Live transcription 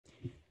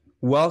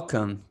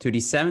Welcome to the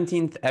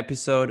 17th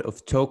episode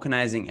of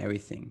Tokenizing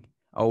Everything,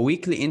 our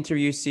weekly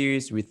interview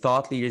series with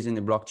thought leaders in the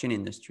blockchain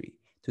industry.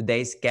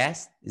 Today's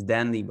guest is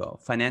Dan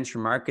Liebau,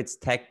 financial markets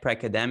tech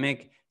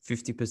academic,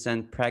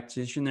 50%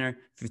 practitioner,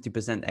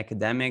 50%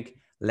 academic,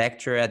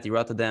 lecturer at the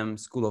Rotterdam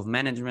School of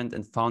Management,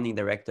 and founding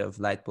director of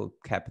Lightbulb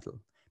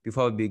Capital.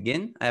 Before we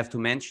begin, I have to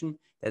mention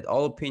that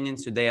all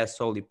opinions today are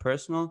solely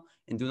personal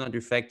and do not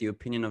reflect the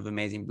opinion of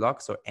Amazing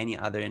Blocks or any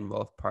other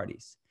involved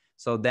parties.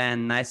 So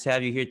Dan, nice to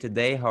have you here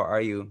today. How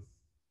are you?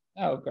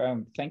 Oh,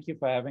 thank you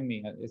for having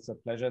me. It's a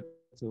pleasure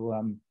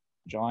to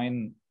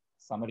join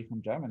somebody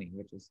from Germany,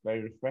 which is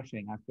very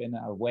refreshing. I've been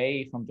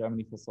away from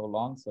Germany for so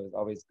long, so it's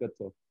always good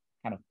to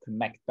kind of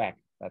connect back.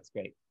 That's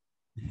great.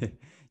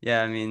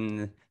 Yeah, I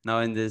mean,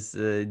 now in this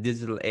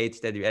digital age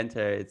that you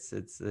enter, it's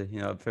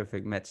a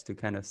perfect match to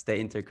kind of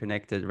stay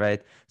interconnected,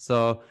 right?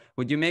 So,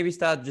 would you maybe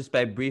start just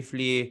by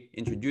briefly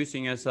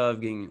introducing yourself,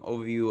 giving an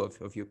overview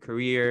of your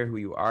career, who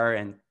you are,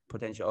 and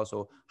potentially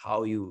also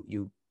how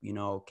you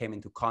came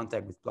into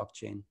contact with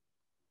blockchain?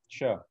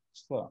 Sure.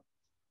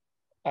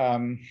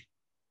 Um,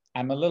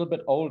 I'm a little bit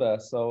older,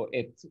 so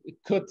it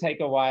could take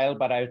a while,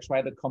 but I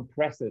try to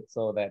compress it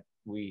so that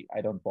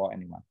I don't bore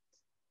anyone.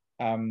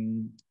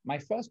 My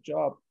first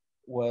job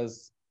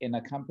was in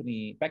a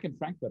company back in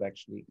Frankfurt,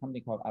 actually, a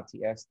company called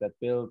RTS that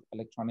built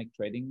electronic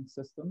trading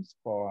systems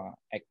for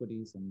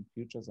equities and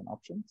futures and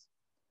options.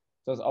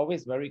 So it's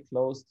always very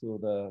close to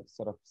the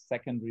sort of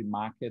secondary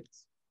market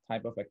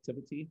type of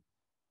activity.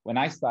 When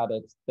I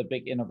started, the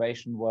big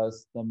innovation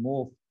was the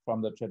move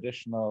from the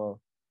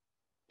traditional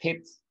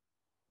pit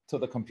to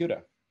the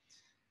computer.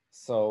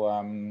 So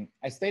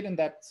I stayed in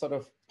that sort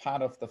of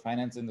part of the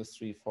finance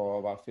industry for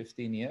about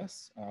 15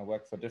 years.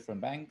 Worked for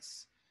different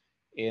banks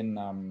in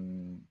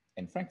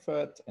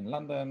Frankfurt, in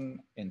London,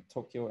 in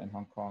Tokyo, in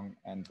Hong Kong,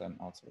 and then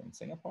also in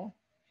Singapore.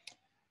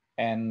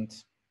 And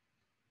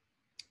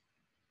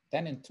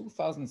then in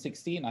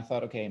 2016, I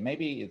thought, okay,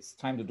 maybe it's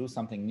time to do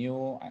something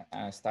new.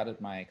 I started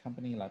my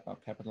company,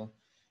 Lightbulb Capital,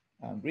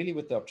 really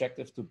with the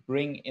objective to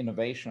bring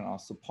innovation or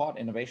support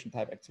innovation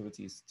type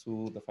activities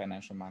to the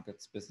financial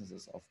markets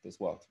businesses of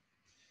this world.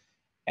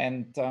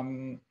 And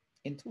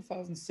in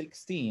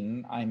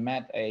 2016, I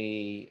met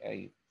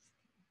a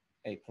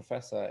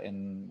professor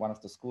in one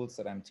of the schools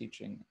that I'm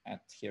teaching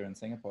at here in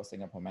Singapore,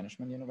 Singapore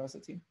Management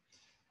University.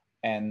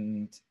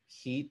 And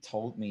he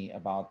told me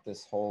about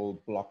this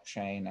whole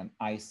blockchain and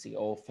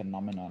ICO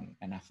phenomenon.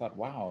 And I thought,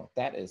 wow,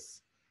 that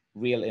is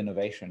real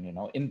innovation. You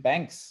know, in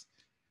banks,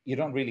 you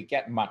don't really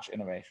get much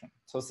innovation.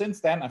 So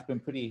since then, I've been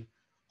pretty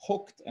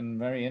hooked and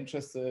very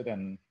interested.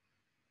 And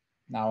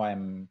now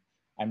I'm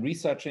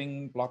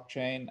researching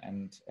blockchain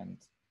and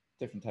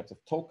different types of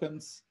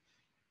tokens.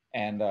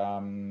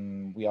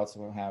 And we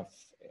also have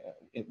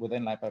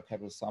within Lightbulb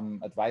Capital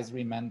some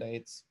advisory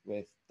mandates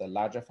with the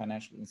larger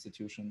financial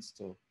institutions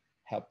to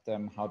help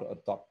them how to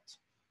adopt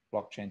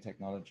blockchain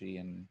technology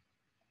and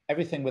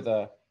everything with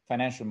a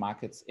financial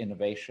markets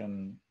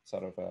innovation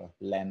sort of a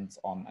lens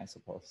on, I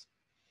suppose.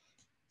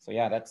 So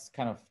yeah, that's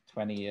kind of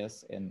 20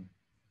 years in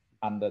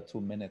under 2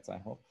 minutes, I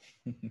hope.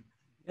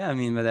 Yeah, I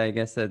mean, but I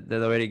guess that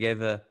already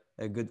gave a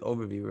good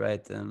overview,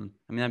 right? I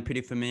mean, I'm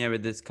pretty familiar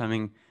with this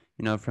coming,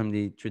 from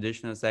the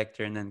traditional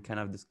sector and then kind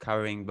of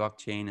discovering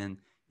blockchain and,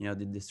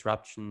 the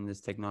disruption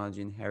this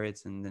technology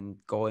inherits and then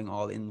going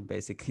all in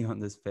basically on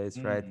this space,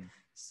 right?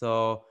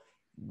 So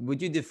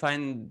would you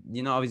define,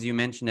 obviously you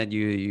mentioned that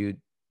you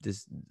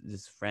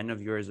this friend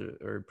of yours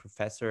or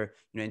professor,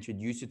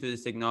 introduced you to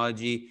this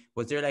technology.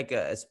 Was there like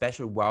a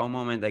special wow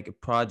moment, like a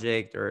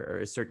project or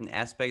a certain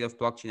aspect of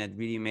blockchain that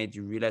really made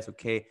you realize,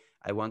 okay,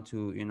 I want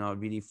to,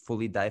 really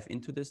fully dive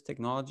into this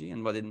technology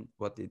and what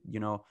it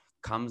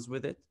comes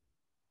with it?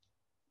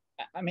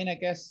 I mean, I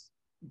guess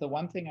the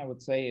one thing I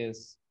would say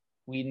is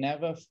we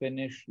never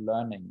finish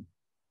learning.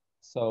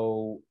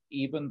 So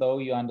even though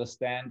you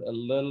understand a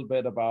little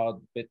bit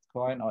about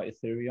Bitcoin or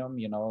Ethereum,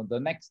 the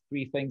next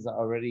three things are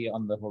already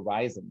on the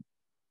horizon.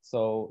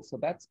 So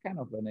that's kind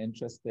of an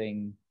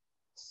interesting,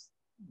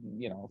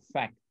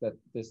 fact that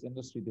this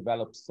industry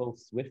develops so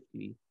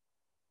swiftly.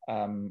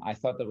 I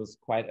thought that was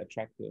quite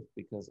attractive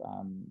because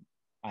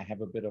I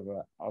have a bit of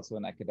also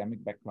an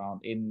academic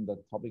background in the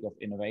topic of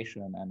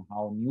innovation and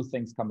how new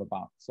things come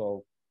about.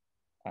 So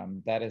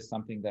that is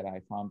something that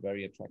I found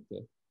very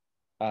attractive.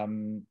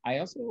 I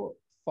also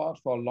thought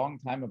for a long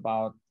time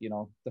about,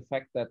 the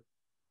fact that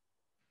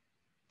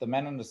the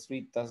man on the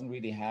street doesn't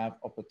really have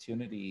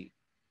opportunity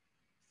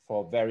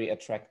for very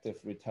attractive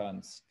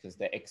returns because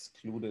they're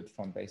excluded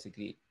from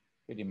basically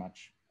pretty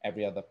much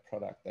every other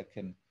product that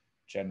can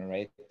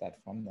generate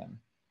that from them.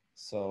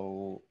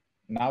 So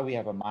now we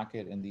have a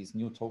market in these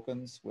new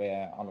tokens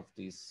where all of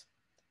these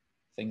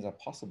things are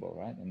possible,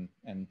 right?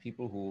 And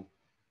people who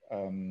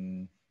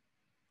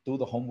do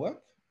the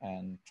homework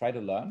and try to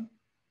learn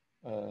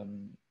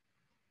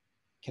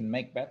can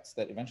make bets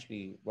that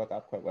eventually work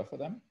out quite well for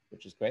them,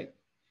 which is great.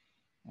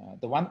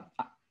 The one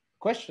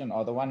question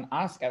or the one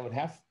ask I would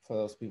have for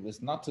those people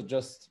is not to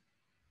just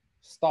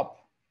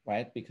stop,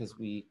 right? Because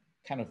we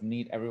kind of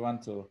need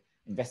everyone to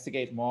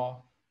investigate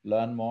more,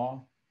 learn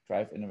more,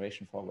 drive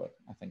innovation forward.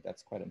 I think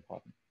that's quite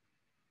important.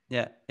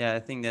 Yeah, yeah, I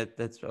think that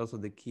that's also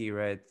the key,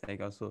 right?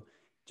 Like also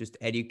just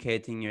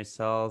educating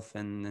yourself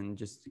and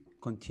just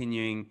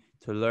continuing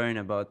to learn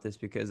about this,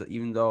 because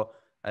even though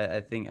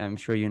I think I'm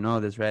sure you know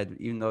this, right?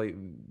 Even though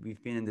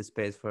we've been in this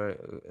space for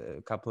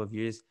a couple of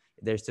years,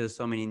 there's still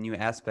so many new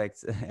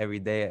aspects every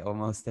day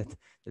almost that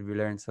we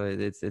learn. So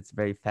it's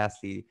very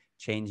fastly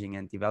changing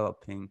and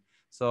developing.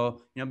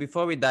 So,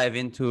 before we dive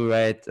into,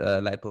 right,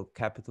 Lightbulb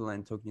Capital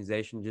and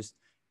tokenization, just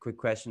quick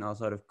question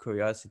also out of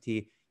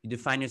curiosity. You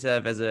define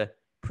yourself as a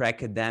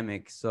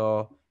pre-academic.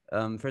 So,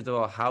 first of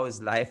all, how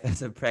is life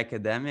as a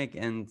pre-academic?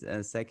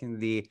 And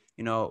secondly,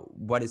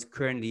 what is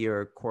currently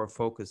your core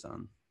focus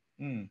on?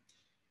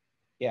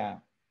 Yeah,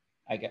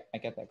 I get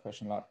that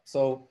question a lot.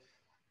 So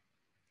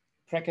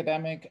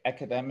pre-academic,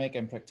 academic,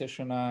 and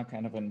practitioner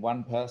kind of in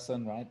one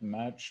person, right?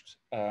 Merged.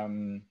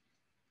 I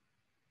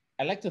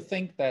like to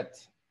think that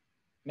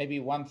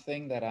maybe one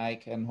thing that I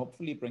can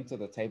hopefully bring to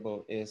the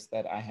table is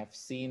that I have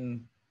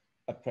seen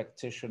a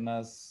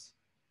practitioner's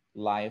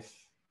life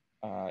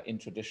in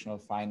traditional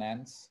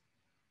finance.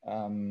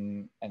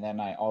 And then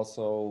I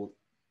also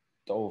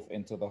dove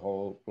into the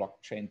whole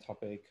blockchain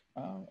topic.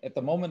 At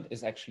the moment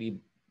is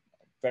actually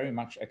very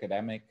much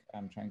academic.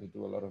 I'm trying to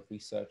do a lot of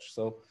research.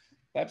 So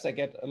perhaps I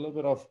get a little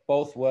bit of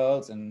both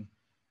worlds, and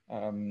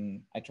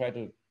I try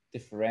to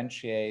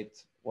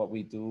differentiate what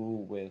we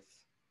do with,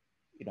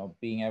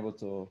 being able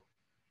to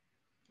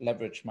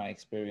leverage my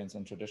experience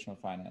in traditional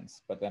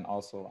finance, but then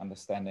also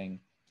understanding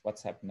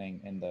what's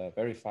happening in the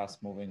very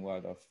fast moving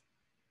world of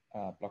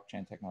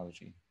blockchain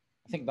technology.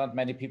 I think not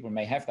many people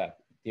may have that.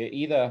 They're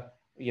either,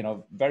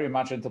 very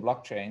much into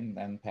blockchain,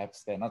 and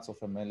perhaps they're not so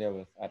familiar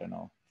with, I don't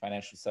know,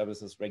 financial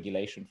services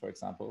regulation, for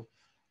example,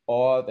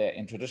 or they're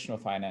in traditional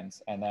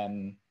finance and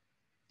then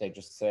they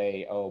just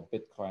say, oh,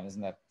 Bitcoin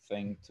isn't that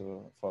thing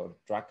for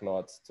drug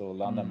lords to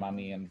launder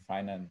money and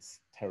finance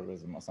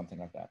terrorism or something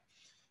like that.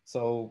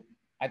 So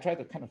I try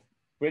to kind of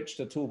bridge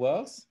the two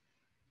worlds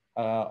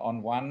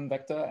on one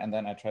vector, and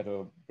then I try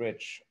to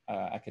bridge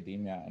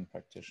academia and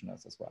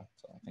practitioners as well.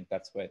 So I think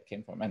that's where it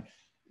came from. And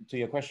to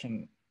your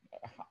question,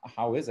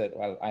 how is it?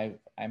 Well,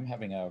 I'm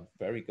having a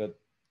very good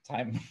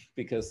time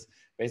because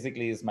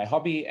basically it's my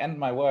hobby and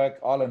my work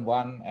all in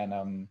one,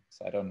 and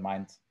so I don't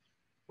mind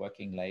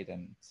working late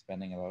and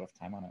spending a lot of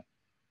time on it.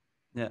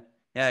 Yeah.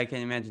 Yeah, I can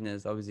imagine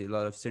there's obviously a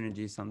lot of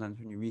synergy sometimes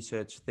when you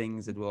research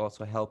things that will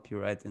also help you,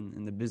 right,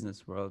 in the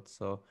business world.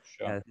 So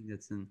Sure. yeah, I think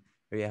that's a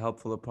very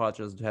helpful approach,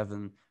 is to have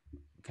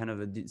kind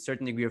of a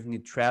certain degree of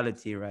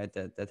neutrality, right,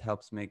 that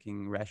helps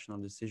making rational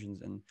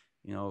decisions, and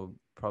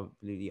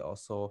probably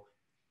also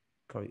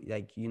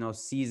like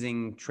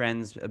seizing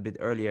trends a bit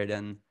earlier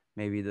than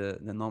maybe the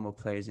normal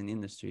players in the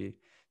industry.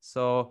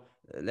 So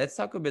let's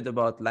talk a bit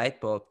about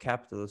Lightbulb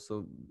Capital.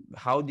 So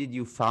how did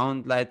you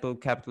found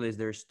Lightbulb Capital? Is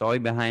there a story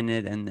behind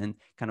it, and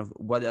kind of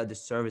what are the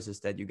services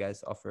that you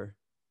guys offer?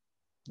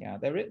 Yeah,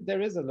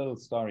 there is a little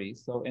story.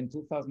 So in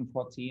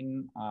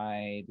 2014,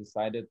 I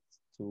decided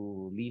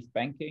to leave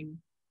banking.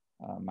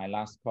 My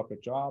last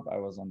corporate job, I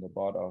was on the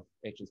board of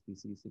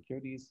HSBC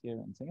Securities here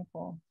in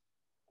Singapore.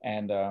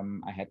 And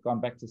I had gone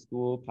back to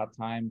school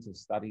part-time to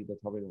study the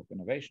topic of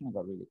innovation. I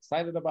got really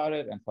excited about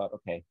it and thought,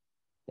 okay,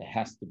 there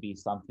has to be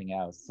something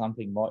else,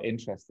 something more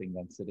interesting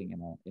than sitting in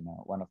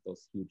one of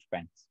those huge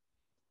banks.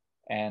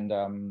 And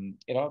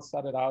it all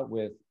started out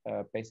with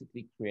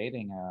basically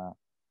creating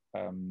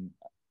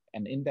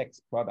an index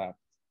product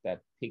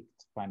that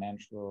picked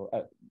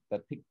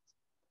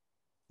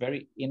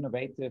very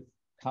innovative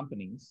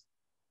companies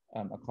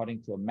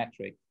according to a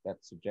metric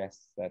that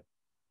suggests that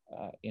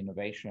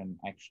innovation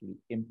actually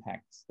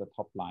impacts the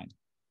top line.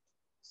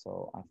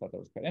 So I thought that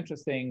was quite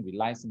interesting. We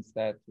licensed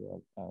that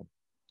to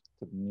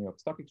the New York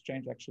Stock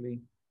Exchange,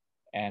 actually.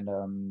 And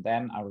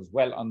then I was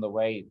well on the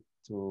way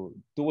to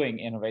doing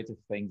innovative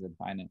things in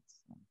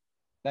finance.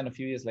 Then a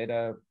few years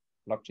later,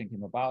 blockchain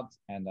came about,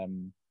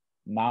 and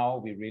now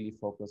we really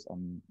focus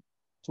on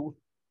two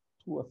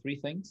or three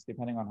things,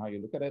 depending on how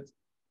you look at it.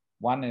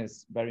 One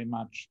is very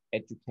much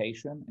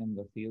education in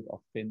the field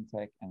of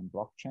fintech and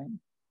blockchain.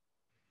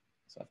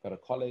 So I've got a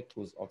colleague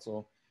who's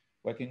also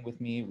working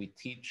with me. We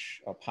teach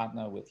or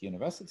partner with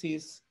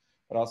universities,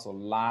 but also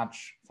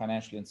large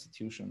financial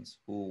institutions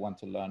who want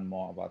to learn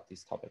more about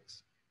these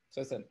topics.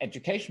 So it's an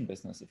education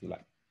business, if you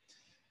like.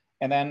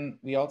 And then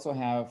we also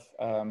have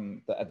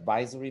the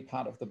advisory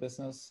part of the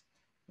business,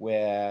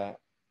 where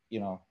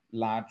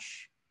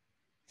large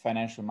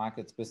financial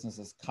markets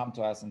businesses come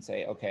to us and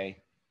say,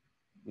 okay,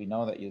 we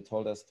know that you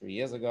told us 3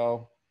 years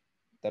ago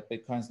that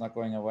Bitcoin's not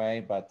going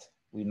away, but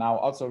we now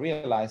also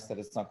realize that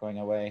it's not going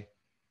away.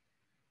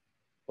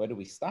 Where do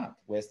we start?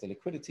 Where's the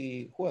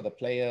liquidity? Who are the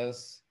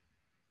players?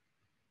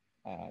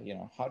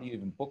 How do you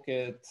even book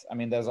it? I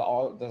mean, there's a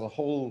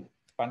whole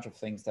bunch of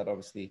things that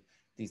obviously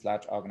these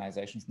large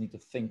organizations need to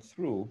think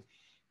through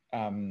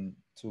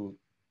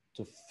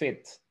to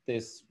fit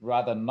this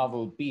rather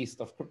novel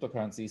beast of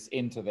cryptocurrencies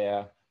into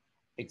their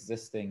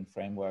existing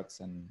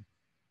frameworks and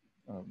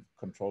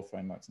control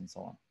frameworks and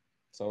so on.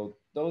 So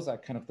those are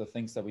kind of the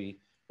things that we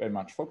very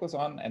much focus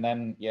on. And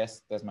then,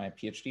 yes, there's my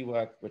PhD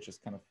work, which is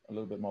kind of a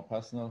little bit more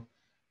personal.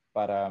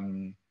 But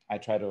I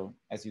try to,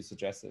 as you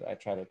suggested, I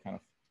try to kind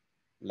of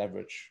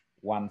leverage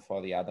one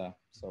for the other.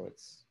 So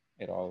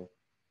it all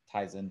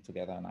ties in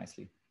together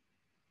nicely.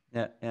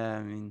 Yeah, yeah.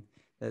 I mean,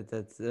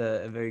 that's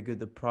a very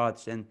good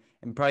approach, and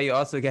probably you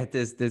also get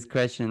this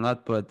question a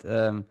lot. But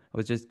I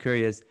was just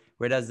curious,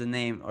 where does the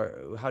name,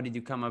 or how did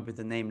you come up with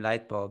the name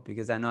Lightbulb?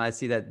 Because I know I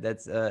see that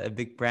that's a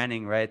big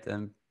branding, right?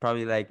 And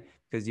probably like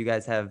because you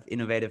guys have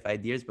innovative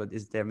ideas, but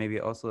is there maybe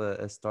also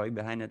a story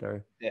behind it,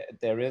 or?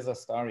 There is a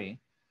story.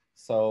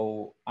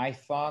 So I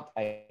thought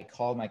I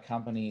called my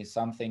company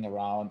something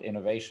around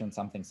innovation,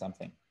 something,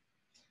 something.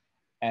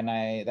 And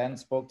I then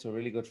spoke to a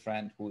really good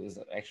friend who is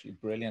actually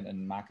brilliant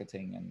in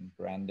marketing and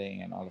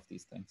branding and all of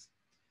these things.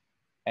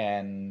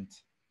 And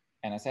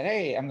I said,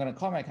 hey, I'm going to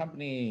call my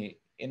company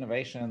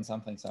innovation,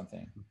 something,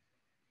 something.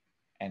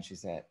 And she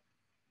said,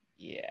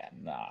 yeah,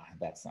 nah,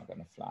 that's not going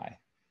to fly.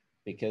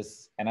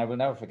 Because, and I will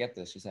never forget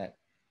this, she said,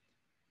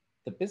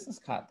 the business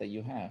card that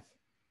you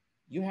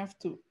have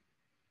to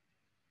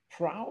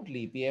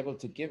proudly be able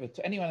to give it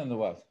to anyone in the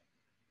world,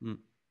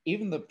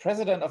 even the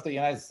president of the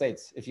United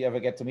States, if you ever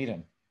get to meet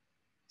him.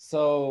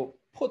 So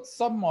put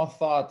some more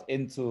thought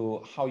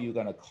into how you're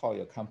going to call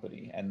your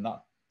company, and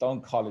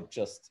don't call it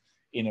just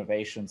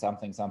innovation,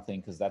 something, something,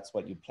 because that's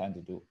what you plan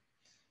to do.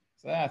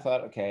 So then I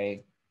thought,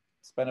 okay,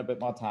 spend a bit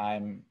more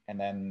time. And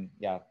then,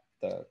 yeah,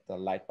 the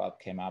light bulb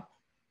came up,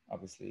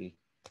 obviously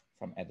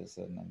from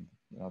Edison, and,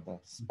 you know, the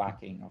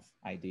sparking of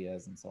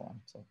ideas and so on.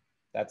 So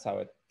that's how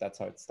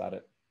it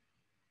started.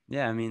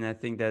 Yeah, I mean, I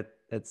think that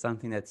that's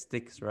something that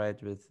sticks,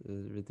 right, with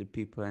the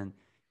people, and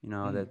you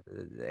know that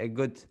a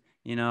good,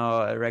 you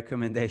know, a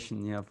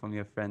recommendation, you know, from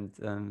your friend.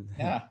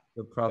 Yeah,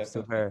 So props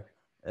to definitely.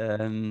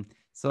 her.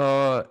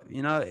 So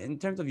you know, in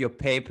terms of your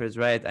papers,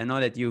 right? I know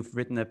that you've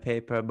written a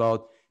paper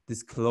about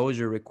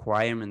disclosure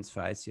requirements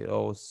for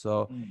ICOs.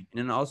 So, and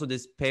then also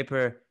this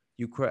paper,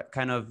 you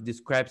kind of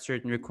describe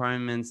certain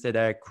requirements that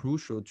are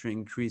crucial to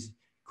increase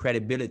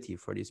credibility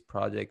for these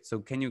projects. So,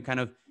 can you kind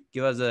of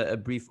give us a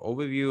brief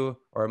overview,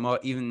 or more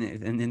even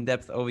an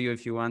in-depth overview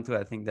if you want to?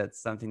 I think that's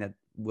something that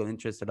will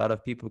interest a lot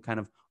of people. Kind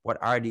of what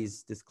are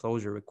these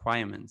disclosure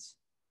requirements?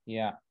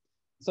 Yeah.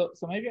 So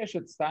maybe I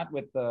should start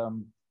with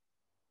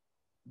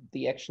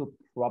the actual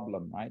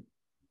problem, right?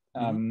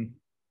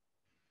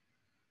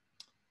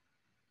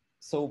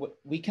 So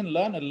we can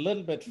learn a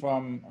little bit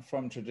from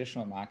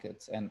traditional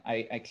markets. And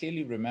I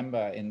clearly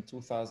remember in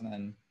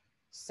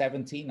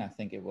 2017, I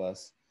think it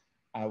was,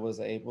 I was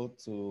able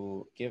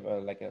to give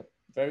a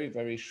very,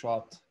 very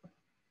short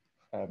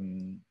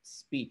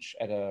speech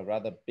at a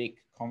rather big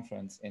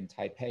conference in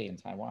Taipei in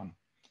Taiwan.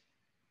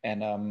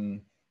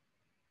 And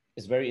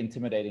it's very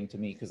intimidating to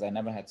me because I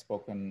never had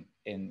spoken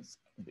in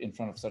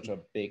front of such a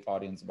big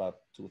audience, about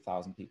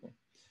 2,000 people.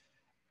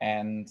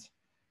 And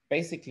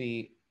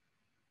basically,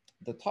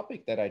 the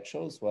topic that I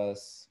chose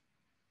was,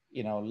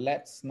 you know,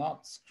 let's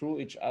not screw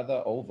each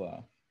other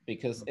over.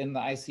 Because in the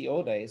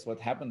ICO days, what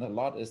happened a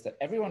lot is that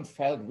everyone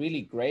felt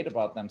really great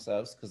about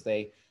themselves because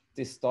they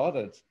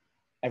distorted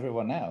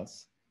everyone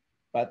else.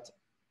 But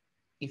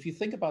if you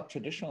think about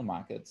traditional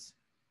markets,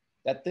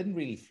 that didn't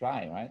really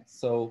fly, right?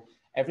 So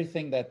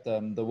everything that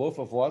the Wolf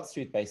of Wall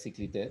Street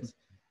basically did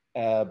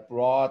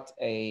brought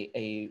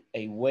a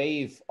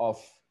wave of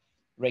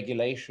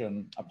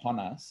regulation upon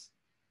us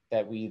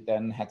that we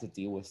then had to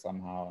deal with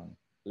somehow, and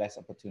less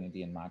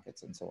opportunity in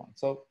markets and so on.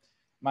 So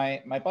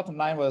my bottom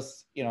line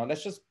was, you know,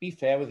 let's just be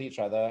fair with each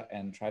other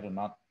and try to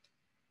not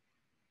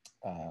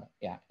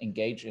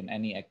engage in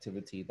any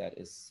activity that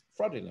is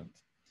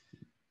fraudulent.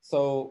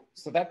 So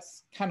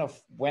that's kind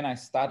of when I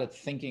started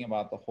thinking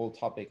about the whole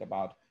topic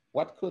about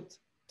what could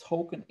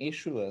token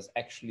issuers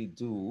actually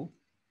do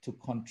to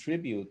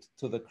contribute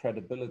to the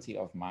credibility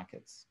of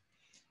markets.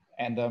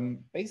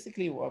 And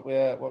basically what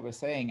we're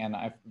saying, and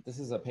this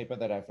is a paper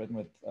that I've written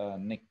with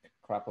Nick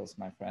Krappels,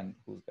 my friend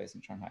who's based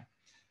in Shanghai.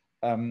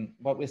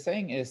 What we're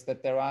saying is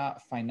that there are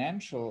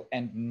financial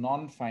and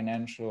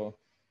non-financial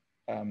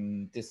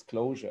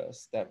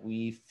disclosures that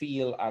we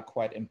feel are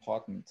quite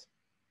important.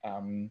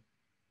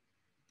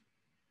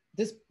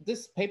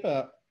 This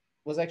paper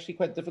was actually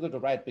quite difficult to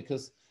write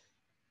because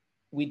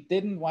we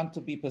didn't want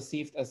to be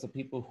perceived as the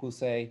people who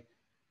say,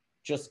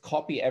 just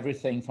copy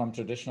everything from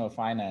traditional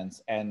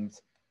finance and,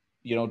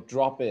 you know,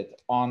 drop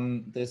it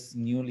on this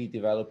newly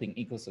developing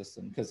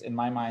ecosystem. Because in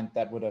my mind,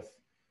 that would have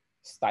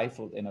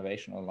stifled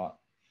innovation a lot.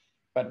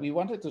 But we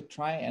wanted to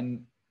try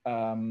and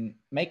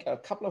make a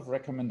couple of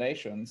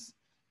recommendations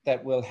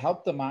that will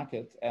help the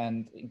market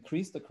and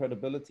increase the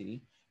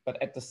credibility,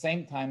 but at the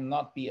same time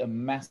not be a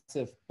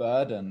massive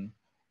burden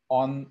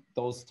on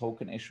those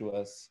token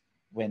issuers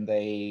when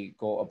they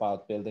go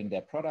about building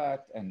their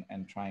product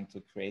and trying to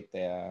create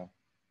their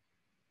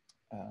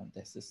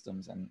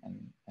systems and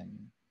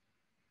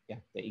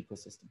their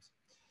ecosystems.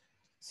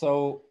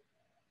 So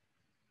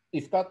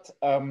we've got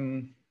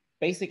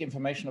basic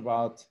information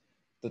about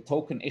the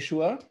token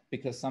issuer,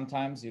 because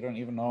sometimes you don't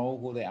even know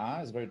who they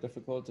are. It's very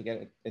difficult to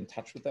get in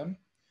touch with them.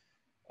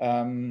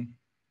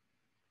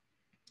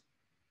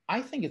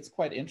 I think it's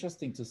quite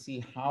interesting to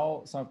see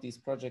how some of these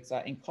projects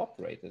are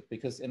incorporated,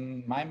 because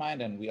in my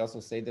mind, and we also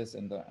say this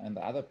in the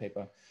other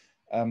paper,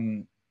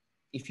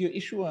 if you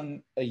issue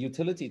a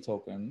utility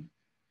token,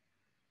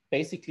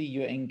 basically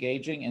you're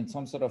engaging in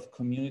some sort of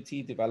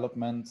community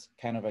development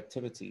kind of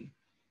activity.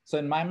 So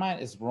in my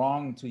mind, it's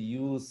wrong to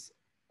use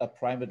a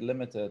private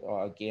limited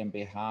or a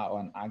GmbH or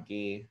an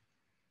AG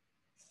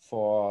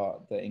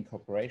for the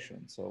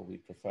incorporation. So we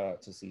prefer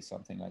to see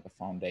something like a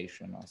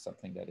foundation or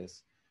something that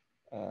is,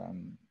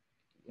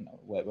 you know,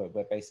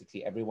 where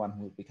basically everyone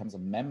who becomes a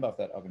member of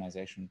that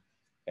organization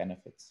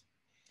benefits.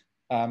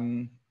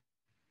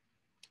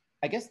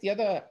 I guess the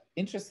other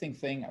interesting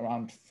thing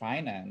around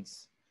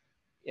finance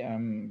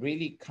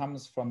really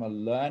comes from a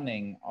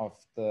learning of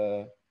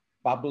the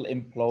bubble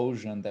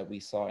implosion that we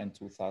saw in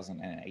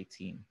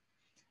 2018.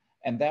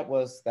 And that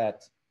was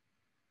that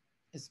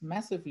it's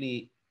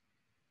massively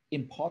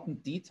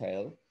important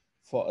detail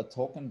for a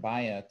token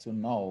buyer to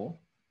know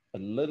a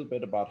little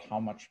bit about how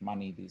much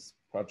money these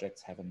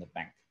projects have in the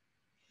bank.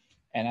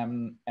 And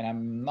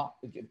I'm not,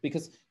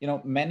 because, you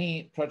know,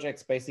 many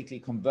projects basically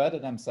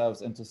converted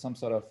themselves into some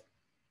sort of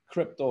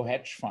crypto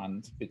hedge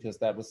fund, because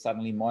that was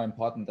suddenly more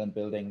important than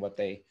building what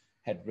they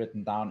had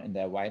written down in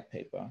their white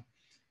paper.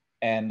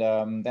 And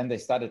then they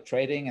started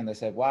trading and they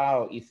said,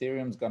 wow,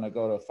 Ethereum's going to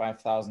go to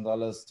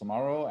 $5,000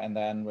 tomorrow. And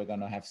then we're going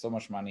to have so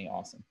much money.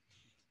 Awesome.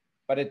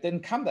 But it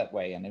didn't come that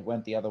way, and it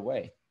went the other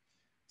way.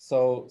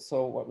 So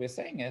what we're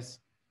saying is,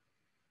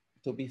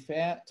 to be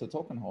fair to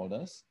token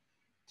holders,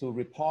 to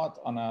report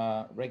on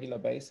a regular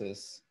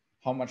basis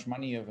how much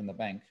money you have in the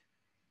bank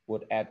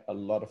would add a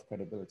lot of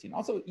credibility. And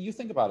also, you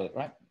think about it,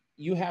 right?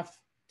 You have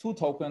two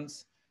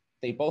tokens,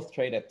 they both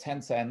trade at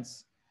 10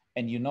 cents,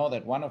 and you know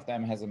that one of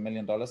them has $1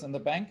 million in the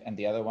bank and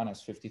the other one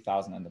has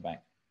 50,000 in the bank.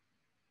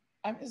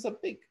 I mean, it's a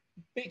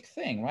big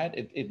thing, right?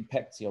 It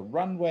impacts your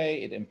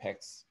runway, it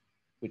impacts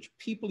which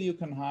people you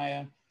can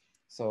hire.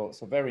 So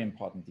very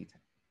important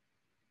detail.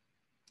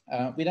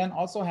 We then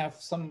also have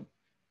some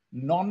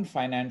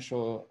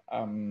non-financial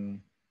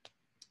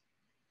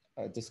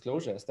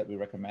disclosures that we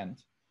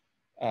recommend.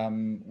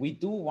 We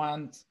do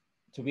want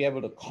to be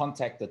able to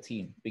contact the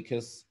team,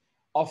 because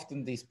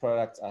often these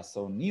products are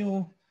so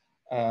new,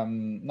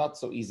 not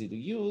so easy to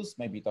use.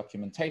 Maybe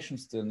documentation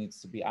still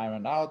needs to be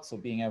ironed out. So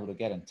being able to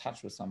get in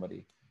touch with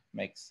somebody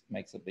makes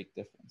a big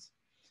difference.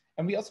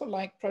 And we also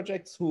like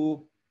projects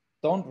who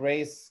don't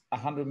raise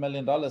 $100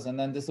 million and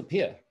then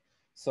disappear.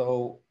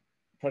 So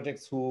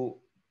projects who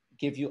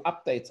give you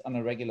updates on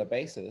a regular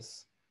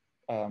basis,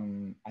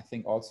 I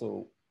think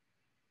also,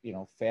 you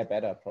know, fare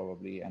better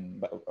probably.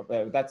 And but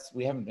that's,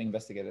 we haven't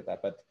investigated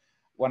that, but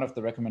one of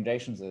the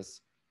recommendations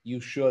is you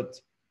should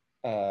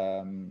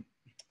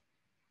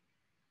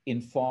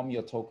inform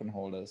your token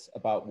holders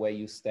about where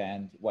you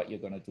stand, what you're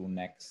going to do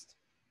next,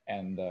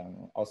 and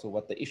also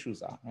what the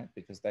issues are, right?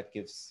 Because that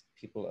gives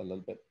people a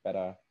little bit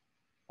better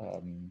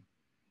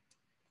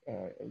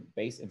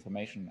base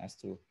information as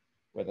to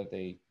whether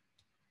they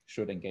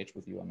should engage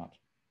with you or not.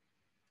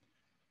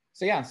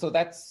 So yeah, so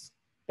that's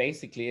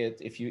basically it.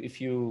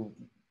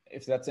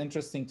 If that's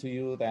interesting to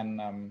you,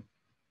 then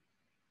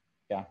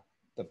yeah,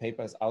 the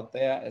paper is out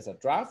there as a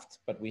draft,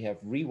 but we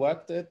have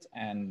reworked it,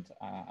 and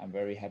I'm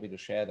very happy to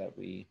share that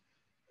we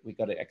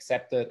got it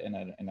accepted in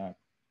a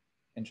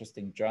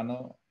interesting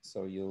journal.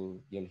 So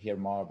you'll hear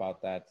more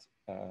about that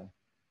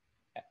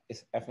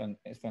if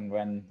and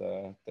when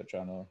the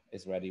journal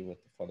is ready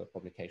for the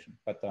publication.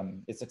 But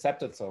it's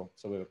accepted, so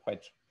we were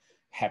quite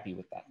happy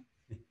with that.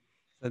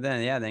 So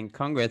then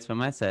congrats from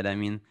my side. I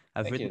mean,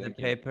 I've Thank written you, the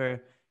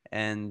paper,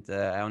 and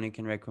I only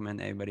can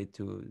recommend everybody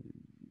to,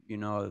 you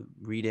know,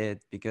 read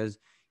it, because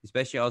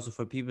especially also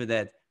for people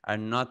that are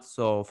not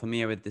so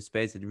familiar with the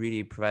space, it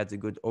really provides a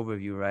good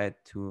overview, right?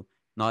 To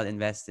not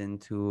invest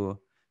into,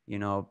 you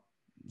know,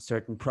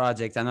 certain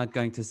projects. I'm not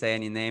going to say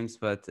any names,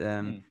 but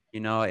you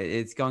know,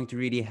 it's going to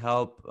really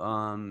help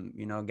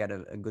you know, get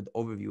a good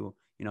overview,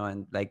 you know.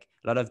 And like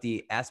a lot of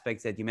the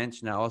aspects that you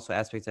mentioned are also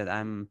aspects that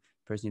I'm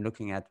personally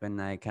looking at when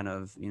I kind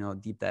of, you know,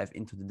 deep dive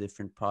into the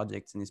different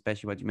projects, and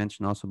especially what you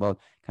mentioned also about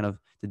kind of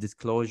the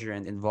disclosure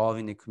and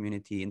involving the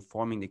community,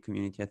 informing the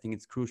community. I think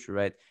it's crucial,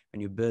 right?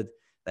 When you build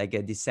like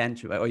a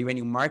decentralized, or when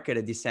you market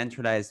a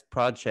decentralized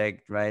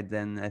project, right,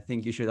 then I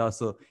think you should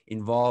also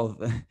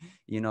involve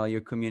you know,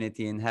 your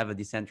community and have a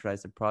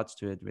decentralized approach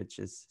to it, which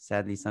is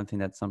sadly something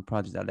that some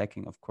projects are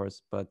lacking, of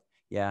course. But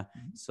yeah,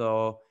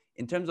 so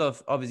in terms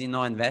of obviously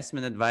no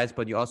investment advice,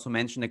 but you also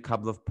mentioned a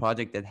couple of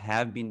projects that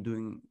have been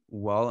doing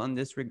well in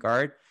this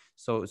regard.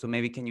 So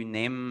maybe can you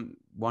name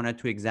one or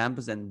two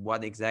examples, and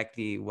what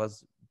exactly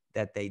was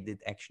that they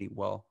did actually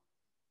well?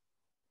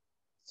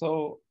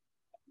 So,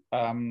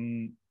 I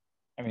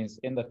mean,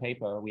 in the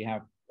paper, we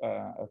have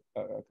a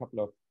couple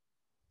of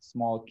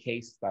small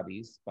case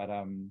studies, but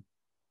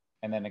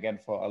and then again,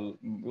 for a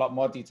lot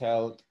more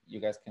detail, you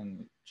guys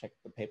can check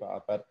the paper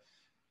out. But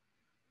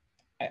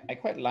I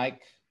quite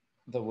like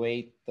the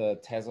way the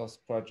Tezos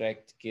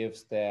project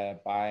gives their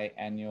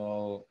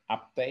biannual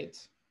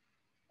update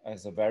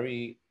as a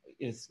very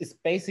it's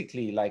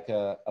basically like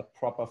a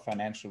proper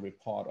financial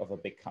report of a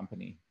big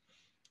company.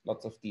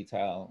 Lots of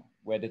detail.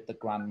 Where did the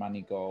grant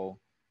money go?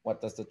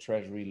 What does the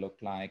treasury look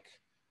like?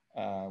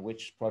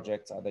 Which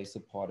projects are they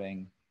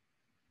supporting?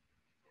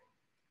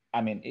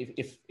 I mean,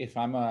 if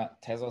I'm a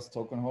Tezos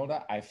token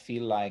holder, I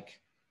feel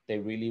like they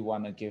really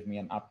want to give me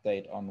an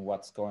update on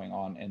what's going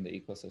on in the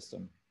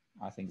ecosystem.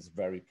 I think it's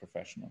very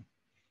professional.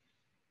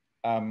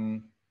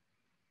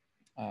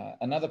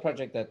 Another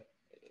project that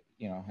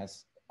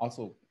has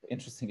also,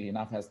 interestingly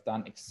enough, has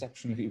done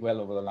exceptionally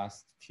well over the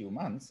last few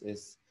months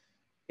is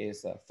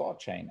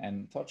ThoughtChain.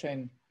 And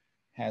ThoughtChain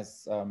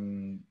has,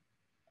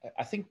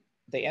 I think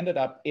they ended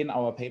up in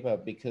our paper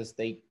because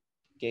they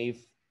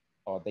give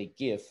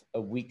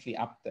a weekly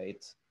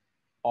update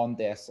on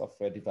their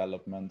software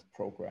development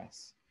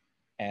progress.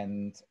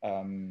 And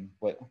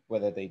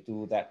whether they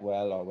do that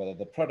well or whether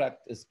the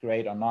product is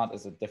great or not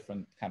is a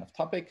different kind of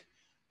topic.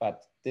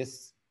 But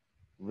this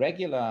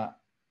regular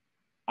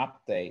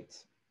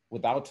update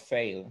without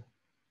fail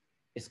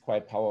is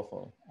quite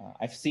powerful.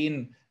 I've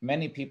seen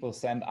many people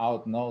send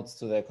out notes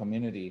to their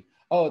community.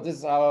 Oh, this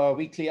is our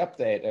weekly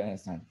update. And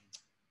it's like,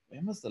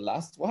 when was the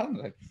last one?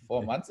 Like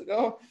 4 months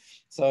ago?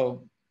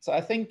 So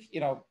I think,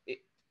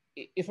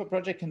 if a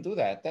project can do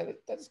that,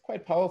 that is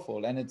quite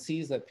powerful. And it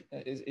sees that,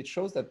 it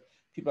shows that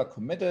people are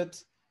committed,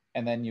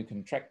 and then you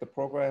can track the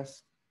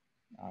progress.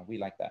 We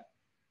like that.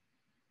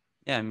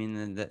 Yeah, I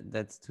mean,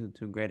 that's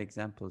two great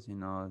examples,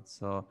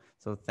 so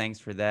thanks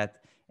for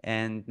that.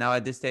 And now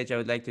at this stage, I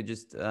would like to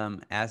just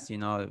ask,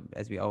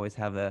 as we always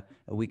have a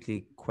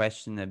weekly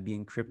question, a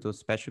Being Crypto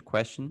special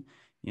question,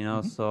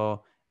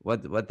 so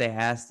what they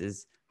asked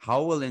is,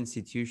 how will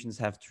institutions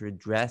have to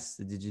address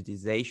the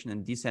digitization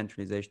and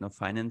decentralization of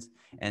finance?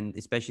 And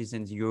especially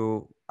since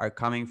you are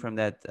coming from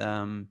that,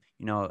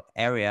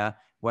 area,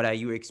 what are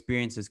your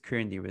experiences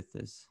currently with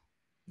this?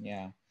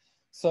 Yeah,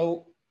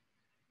 so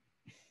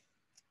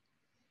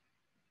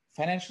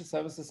financial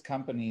services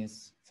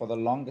companies for the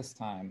longest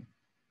time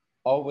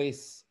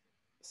always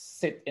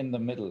sit in the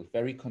middle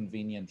very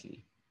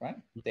conveniently, right?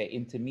 They're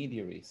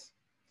intermediaries.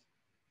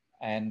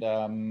 And,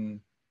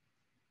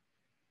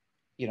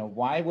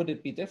 why would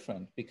it be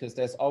different? Because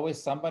there's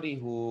always somebody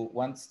who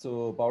wants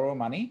to borrow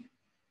money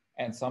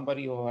and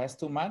somebody who has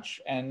too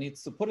much and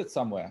needs to put it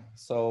somewhere.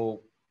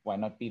 So why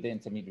not be the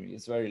intermediary?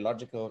 It's very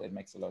logical. It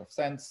makes a lot of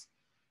sense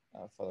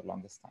for the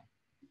longest time.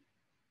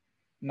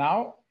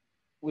 Now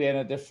we're in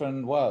a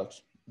different world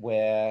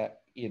where,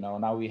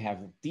 now we have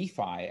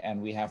DeFi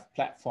and we have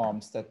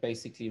platforms that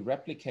basically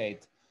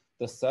replicate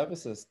the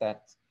services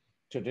that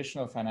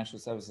traditional financial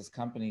services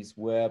companies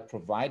were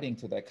providing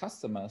to their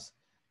customers.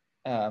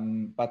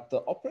 But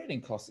the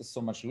operating cost is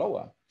so much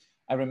lower.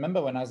 I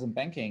remember when I was in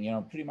banking,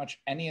 pretty much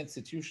any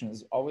institution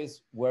is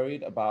always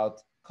worried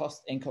about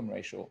cost income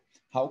ratio.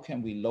 How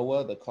can we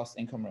lower the cost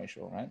income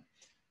ratio, right?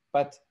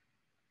 But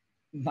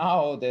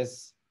now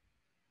there's,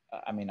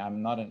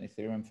 I'm not an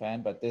Ethereum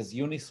fan, but there's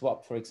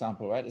Uniswap, for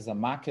example, right? Is a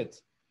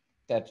market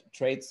that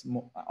trades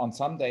on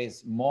some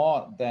days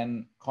more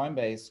than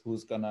Coinbase,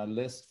 who's gonna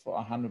list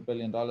for $100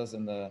 billion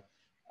on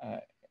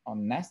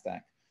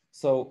NASDAQ.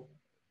 So,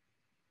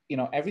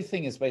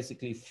 everything is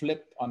basically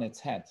flipped on its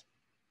head.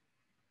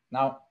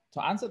 Now,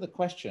 to answer the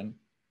question,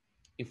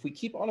 if we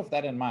keep all of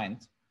that in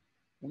mind,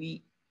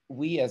 we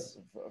as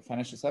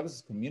financial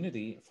services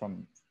community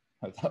from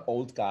the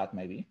old guard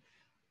maybe,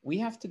 we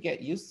have to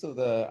get used to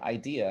the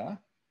idea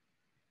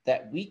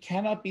that we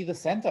cannot be the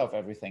center of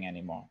everything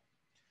anymore.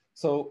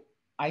 So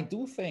I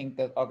do think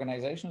that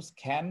organizations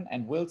can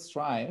and will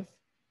strive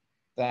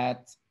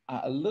that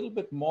are a little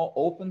bit more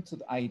open to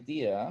the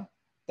idea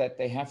that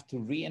they have to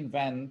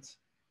reinvent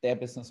their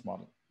business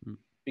model.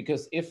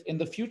 Because if in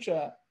the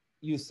future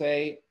you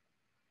say,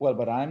 well,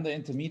 but I'm the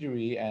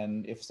intermediary,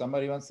 and if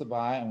somebody wants to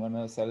buy, I'm going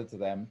to sell it to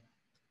them,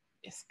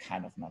 it's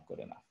kind of not good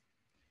enough.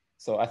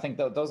 So I think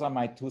those are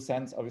my 2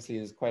 cents. Obviously,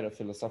 it's quite a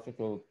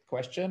philosophical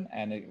question,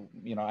 and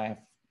I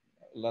have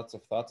lots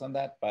of thoughts on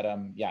that. But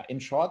yeah, in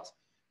short,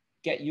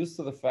 get used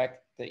to the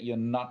fact that you're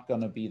not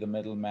going to be the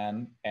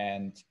middleman,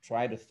 and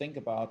try to think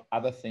about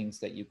other things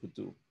that you could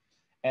do.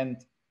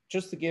 And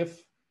just to give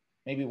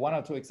maybe 1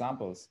 or 2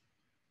 examples,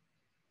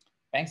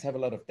 banks have a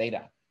lot of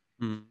data.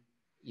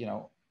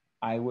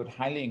 I would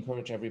highly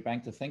encourage every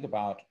bank to think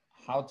about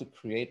how to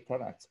create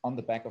products on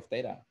the back of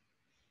data.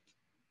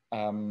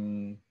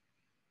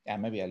 Yeah,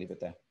 maybe I'll leave it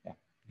there. Yeah.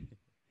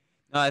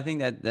 No, I think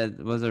that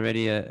was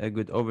already a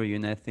good overview,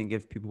 and I think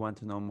if people want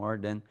to know more,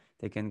 then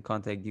they can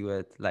contact you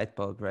at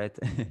Lightbulb, right?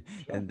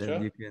 And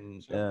then you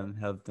can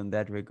help them in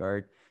that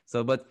regard.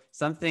 So, but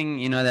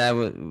something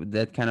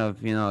that kind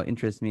of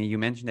interests me. You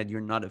mentioned that you're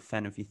not a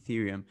fan of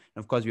Ethereum.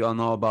 Of course, we all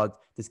know about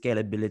the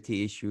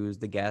scalability issues,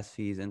 the gas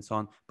fees, and so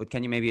on. But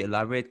can you maybe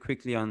elaborate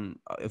quickly on?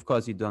 Of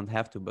course, you don't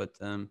have to, but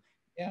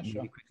yeah,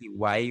 sure. Quickly,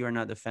 why you're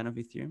not a fan of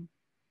Ethereum?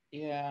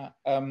 Yeah.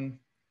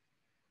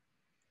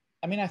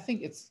 I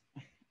think it's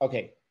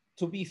okay.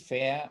 To be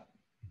fair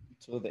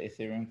to the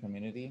Ethereum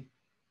community,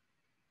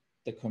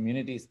 the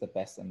community is the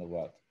best in the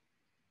world.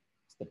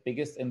 It's the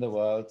biggest in the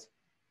world.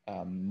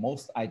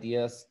 Most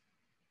ideas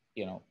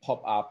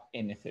pop up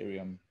in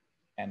Ethereum,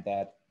 and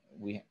that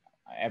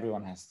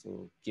everyone has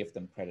to give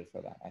them credit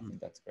for that. I think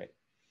that's great.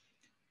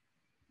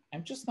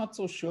 I'm just not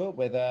so sure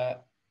whether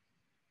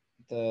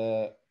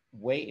the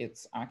way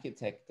it's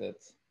architected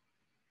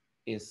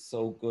is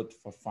so good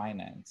for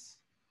finance.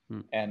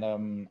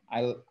 And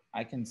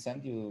I can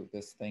send you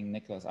this thing,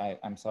 Nicholas.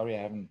 I'm sorry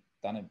I haven't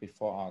done it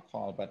before our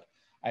call, but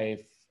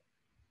I've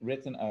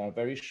written a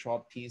very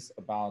short piece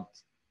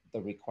about the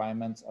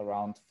requirements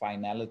around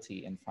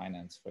finality in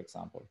finance, for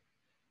example,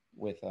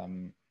 with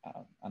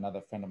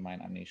another friend of mine,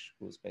 Anish,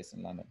 who's based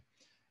in London.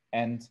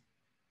 And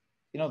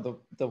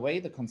the way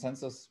the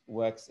consensus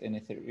works in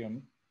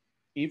Ethereum,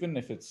 even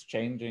if it's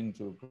changing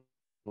to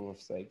proof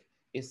of stake,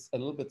 is a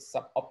little bit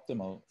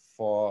suboptimal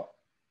for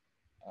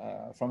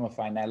from a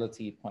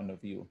finality point of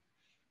view,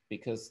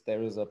 because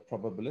there is a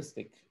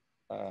probabilistic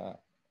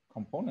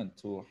component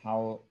to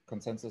how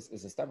consensus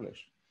is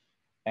established.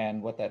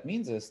 And what that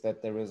means is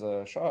that there is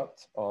a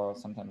short or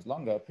sometimes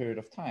longer period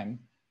of time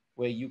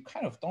where you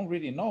kind of don't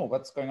really know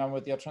what's going on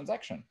with your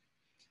transaction.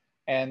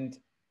 And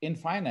in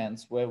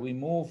finance, where we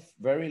move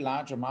very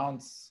large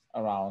amounts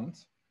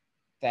around,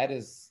 that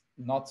is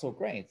not so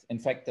great. In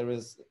fact, there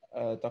is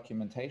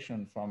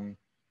documentation from,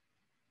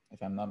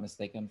 if I'm not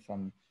mistaken,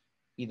 from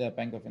either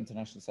Bank of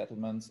International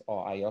Settlements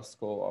or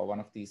IOSCO or one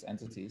of these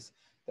entities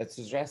that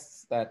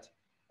suggests that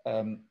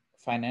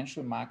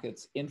financial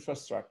markets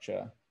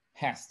infrastructure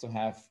has to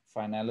have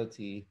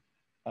finality,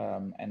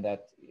 and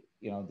that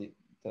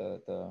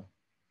the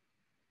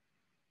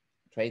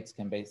trades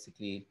can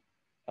basically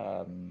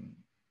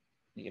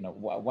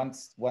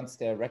once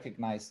they're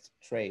recognized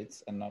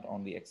trades and not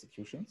only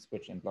executions,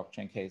 which in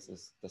blockchain case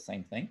is the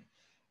same thing,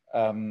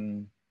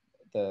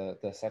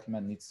 the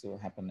settlement needs to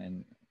happen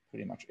in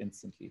pretty much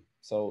instantly.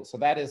 So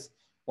that is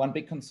one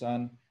big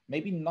concern,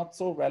 maybe not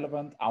so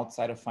relevant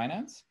outside of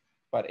finance,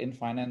 but in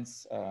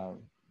finance,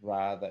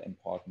 rather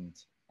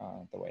important,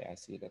 the way I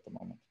see it at the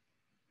moment.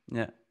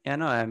 Yeah,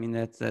 no, I mean,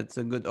 that's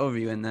a good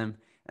overview, and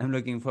I'm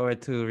looking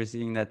forward to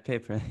receiving that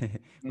paper.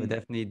 We'll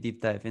definitely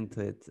deep dive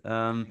into it.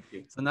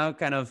 So now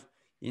kind of,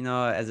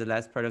 as the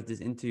last part of this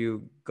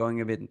interview,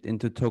 going a bit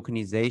into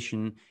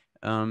tokenization,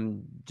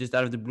 just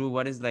out of the blue,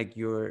 what is like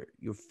your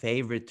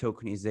favorite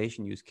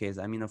tokenization use case?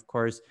 I mean, of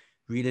course,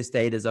 real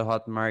estate is a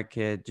hot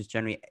market, just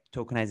generally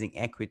tokenizing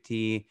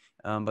equity.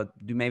 But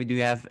do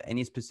you have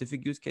any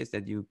specific use case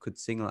that you could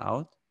single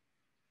out?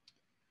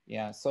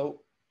 Yeah,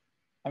 so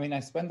I mean, I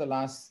spent the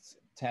last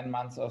 10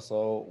 months or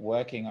so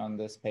working on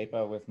this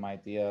paper with my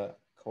dear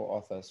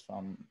co-authors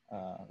from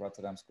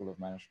Rotterdam School of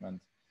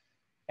Management.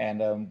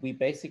 And we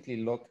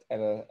basically looked at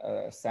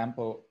a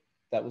sample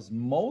that was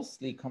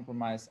mostly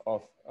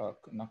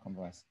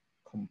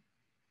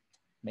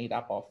made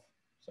up of,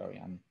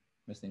 sorry, I'm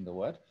missing the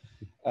word,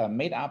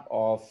 made up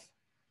of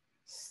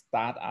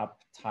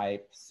startup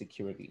type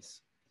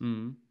securities.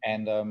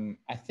 And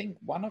I think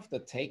one of the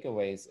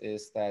takeaways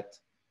is that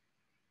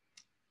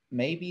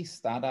maybe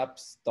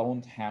startups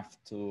don't have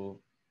to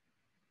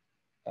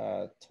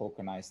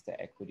tokenize their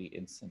equity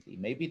instantly.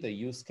 Maybe the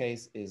use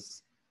case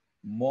is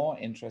more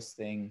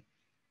interesting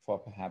for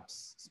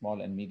perhaps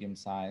small and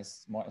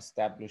medium-sized, more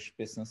established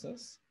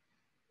businesses.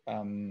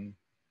 I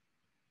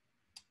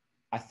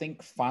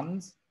think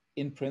funds,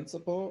 in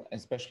principle,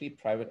 especially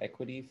private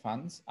equity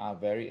funds, are a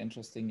very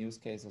interesting use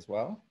case as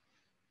well.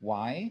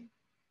 Why?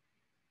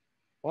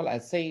 Well,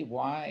 I'd say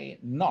why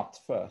not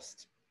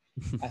first.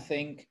 I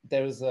think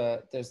there's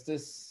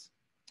this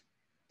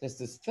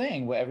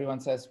thing where everyone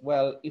says,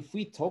 well, if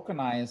we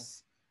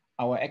tokenize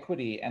our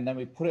equity and then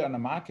we put it on the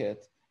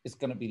market, it's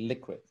going to be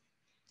liquid.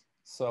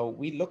 So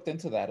we looked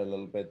into that a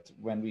little bit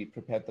when we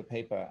prepared the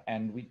paper,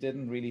 and we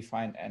didn't really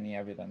find any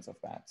evidence of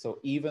that. So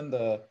even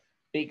the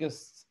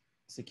biggest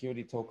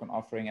security token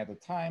offering at the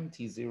time,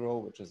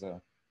 T0, which is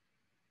a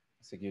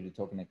security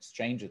token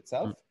exchange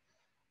itself,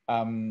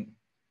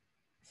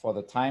 for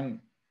the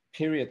time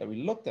period that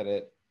we looked at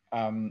it,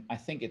 I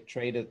think it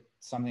traded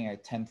something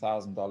like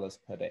 $10,000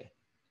 per day.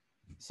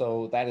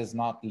 So that is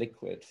not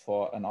liquid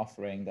for an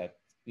offering that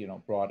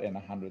brought in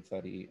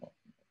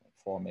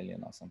 134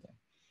 million or something.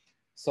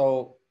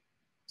 So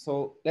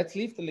let's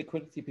leave the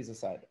liquidity piece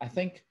aside. I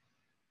think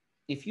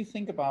if you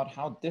think about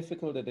how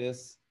difficult it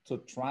is to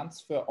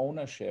transfer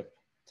ownership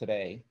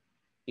today,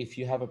 if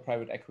you have a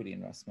private equity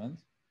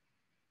investment,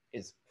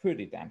 is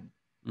pretty damn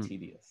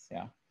tedious.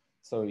 Yeah.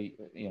 So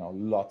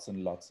lots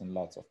and lots and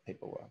lots of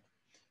paperwork.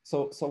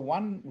 So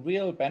one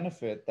real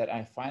benefit that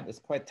I find is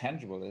quite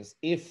tangible is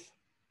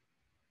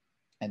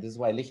and this is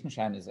why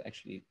Liechtenstein is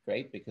actually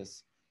great,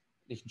 because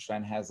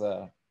Liechtenstein has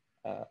a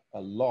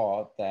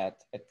law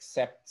that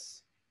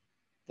accepts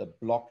the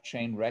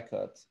blockchain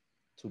record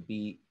to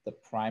be the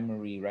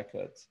primary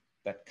record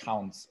that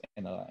counts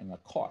in a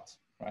court,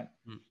 right?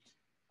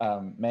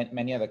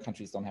 Many other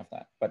countries don't have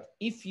that. But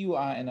if you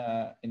are in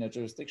a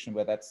jurisdiction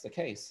where that's the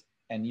case,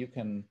 and you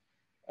can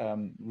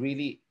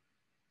really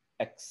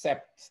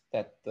accept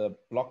that the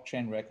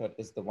blockchain record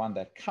is the one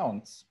that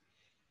counts,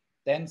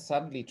 then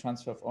suddenly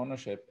transfer of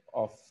ownership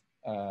of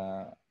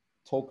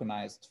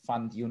tokenized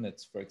fund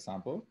units, for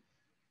example,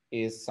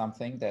 is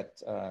something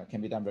that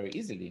can be done very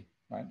easily,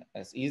 right?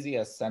 As easy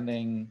as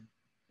sending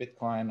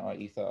Bitcoin or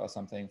Ether or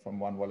something from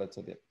one wallet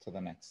to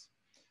the next.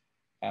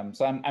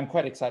 So I'm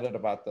quite excited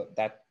about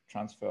that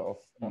transfer of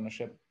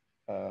ownership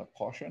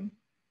portion.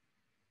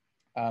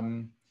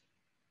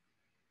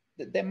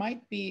 There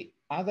might be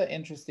other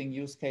interesting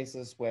use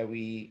cases where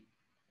we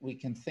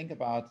can think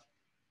about,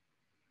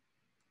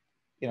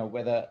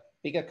 whether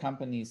bigger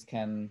companies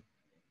can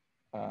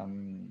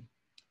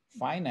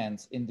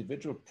finance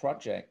individual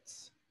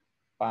projects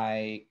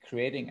by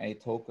creating a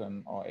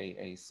token or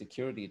a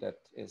security that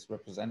is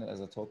represented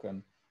as a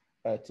token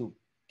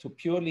to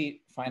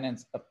purely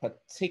finance a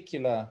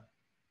particular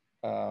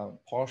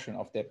portion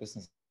of their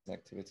business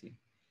activity.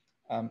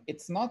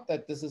 It's not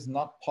that this is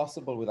not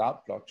possible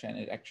without blockchain.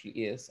 It actually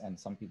is, and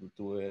some people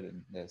do it,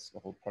 and there's a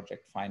whole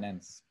project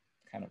finance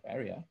kind of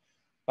area.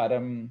 But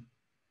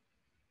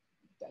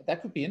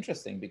that could be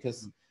interesting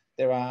because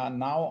there are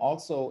now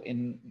also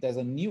there's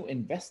a new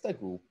investor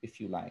group, if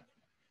you like.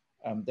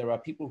 There are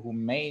people who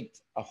made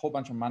a whole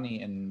bunch of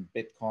money in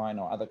Bitcoin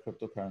or other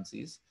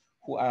cryptocurrencies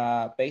who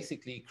are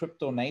basically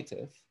crypto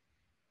native.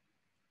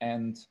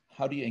 And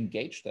how do you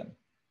engage them?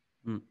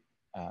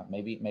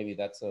 Maybe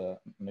that's a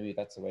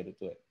way to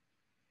do it.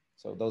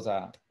 So those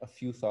are a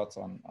few thoughts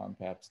on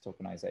perhaps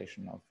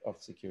tokenization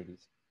of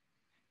securities.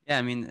 Yeah,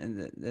 I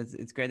mean,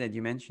 it's great that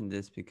you mentioned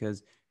this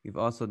because we've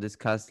also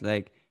discussed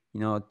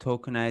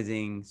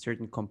tokenizing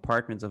certain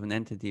compartments of an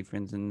entity, for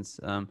instance,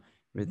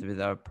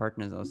 with our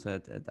partners also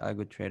at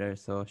Algo Trader.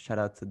 So shout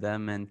out to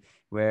them. And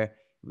where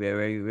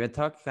we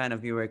talked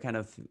we were kind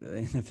of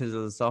in a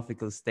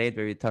philosophical state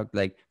where we talked,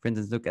 like, for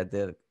instance, look at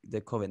the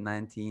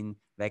COVID-19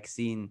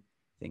 vaccine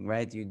thing,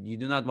 right? You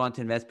do not want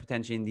to invest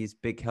potentially in these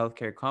big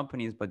healthcare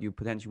companies, but you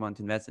potentially want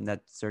to invest in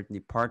that certain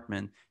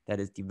department that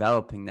is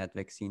developing that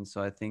vaccine.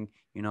 So I think,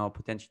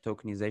 potential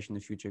tokenization in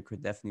the future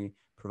could definitely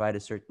provide a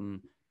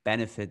certain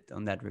benefit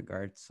on that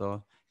regard.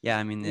 So yeah,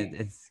 I mean,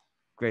 it's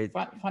great.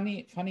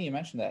 Funny you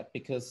mentioned that,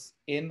 because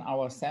in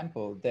our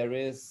sample, there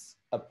is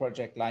a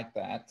project like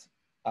that.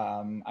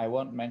 I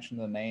won't mention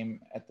the name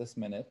at this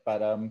minute,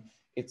 but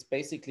it's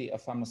basically a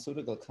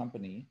pharmaceutical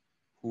company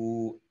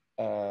who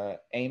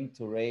aim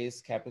to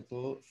raise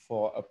capital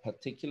for a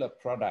particular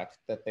product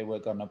that they were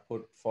going to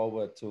put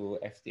forward to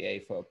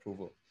FDA for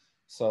approval.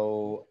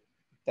 So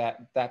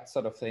that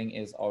sort of thing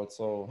is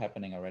also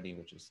happening already,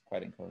 which is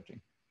quite encouraging.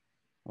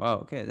 Wow,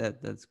 okay,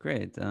 that's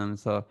great.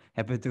 So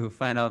happy to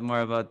find out more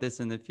about this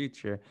in the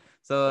future.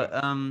 So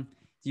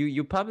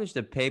you published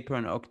a paper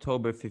on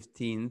October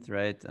 15th,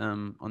 right,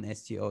 on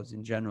STOs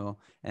in general.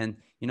 And,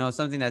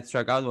 something that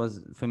struck out was,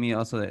 for me,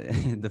 also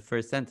the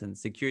first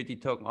sentence: security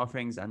token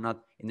offerings are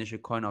not initial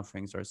coin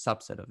offerings, or a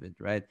subset of it,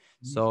 right?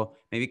 So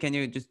maybe can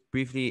you just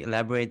briefly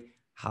elaborate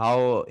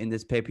how in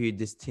this paper you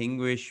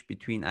distinguish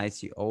between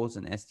ICOs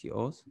and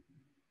STOs?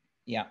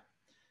 Yeah.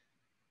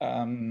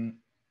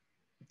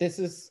 This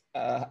is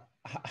the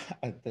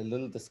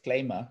little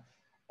disclaimer.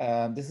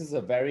 This is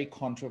a very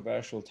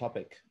controversial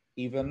topic,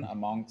 even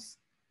amongst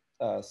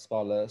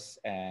scholars,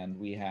 and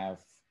we have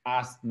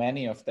asked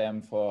many of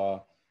them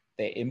for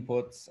their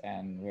inputs,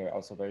 and we're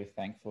also very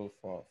thankful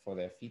for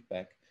their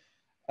feedback.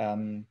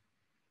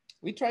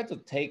 We try to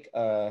take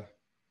a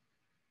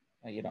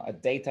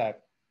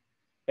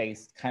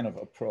data-based kind of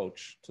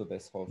approach to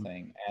this whole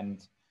thing,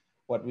 and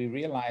what we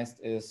realized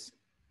is,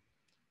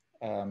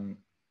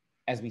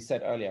 as we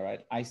said earlier,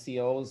 right,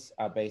 ICOs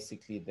are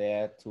basically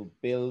there to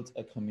build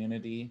a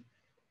community.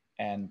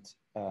 And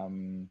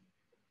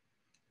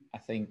I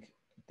think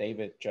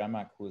David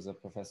Jermak, who is a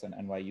professor in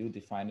NYU,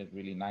 defined it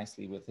really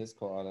nicely with his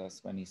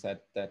co-authors when he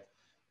said that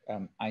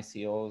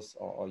ICOs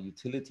or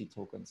utility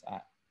tokens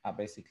are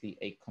basically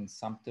a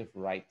consumptive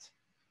right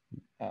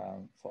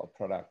for a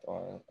product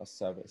or a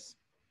service.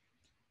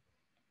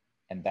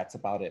 And that's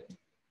about it,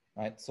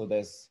 right? So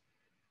there's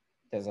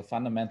a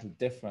fundamental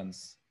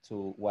difference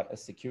to what a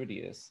security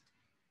is,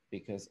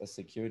 because a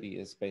security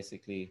is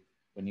basically,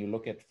 when you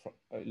look at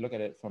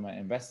it from an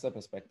investor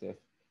perspective,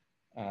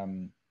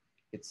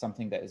 it's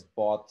something that is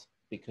bought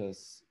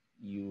because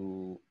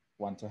you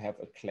want to have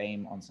a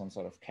claim on some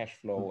sort of cash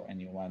flow,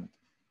 and you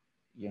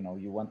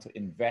want to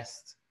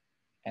invest,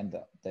 and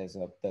there's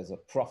a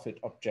profit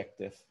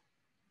objective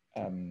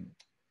kind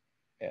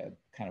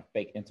of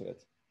baked into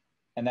it.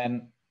 And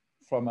then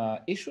from an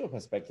issuer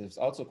perspective, it's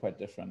also quite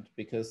different,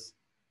 because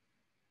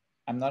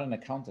I'm not an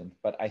accountant,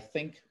 but I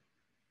think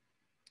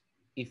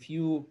if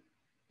you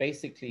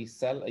basically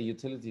sell a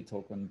utility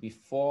token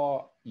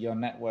before your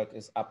network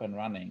is up and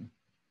running,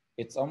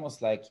 it's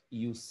almost like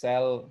you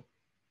sell,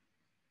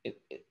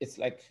 it's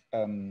like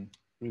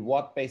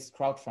reward-based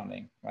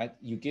crowdfunding, right?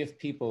 You give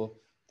people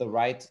the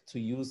right to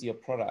use your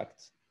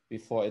product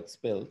before it's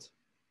built.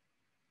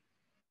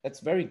 That's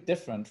very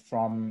different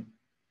from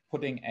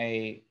putting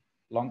a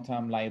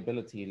long-term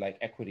liability like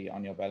equity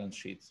on your balance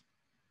sheets,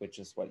 which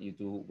is what you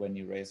do when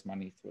you raise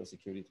money through a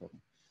security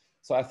token.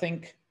 So I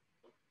think,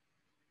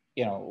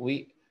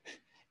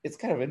 it's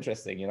kind of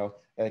interesting,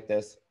 like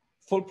there's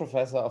full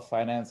professor of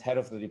finance, head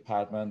of the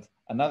department,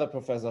 another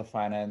professor of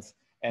finance,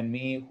 and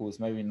me, who's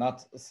maybe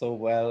not so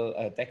well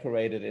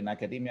decorated in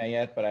academia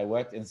yet, but I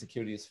worked in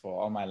securities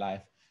for all my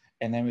life.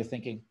 And then we're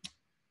thinking,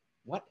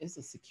 what is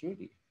a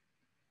security?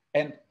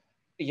 And,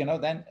 you know,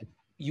 then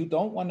you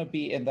don't want to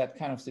be in that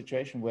kind of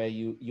situation where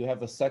you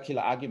have a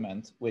circular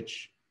argument,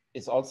 which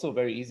is also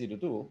very easy to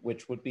do,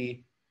 which would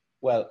be,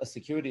 well, a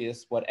security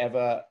is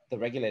whatever the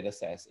regulator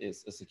says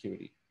is a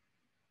security.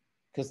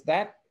 Because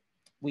that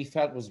we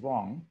felt was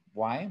wrong.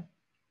 Why?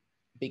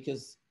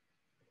 Because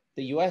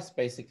the US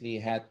basically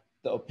had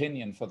the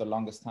opinion for the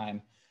longest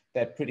time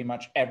that pretty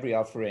much every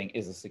offering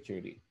is a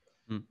security.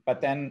 Mm. But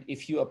then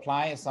if you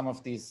apply some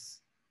of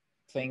these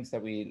things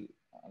that we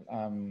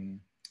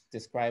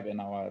describe in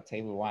our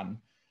table 1,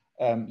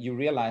 you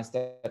realize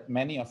that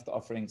many of the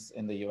offerings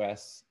in the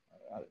US,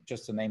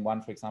 just to name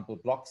one, for example,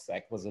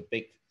 Blockstack was a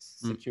big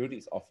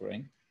securities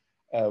offering.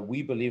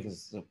 We believe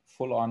is a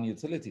full-on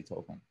utility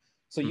token.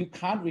 So you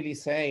can't really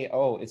say,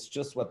 oh, it's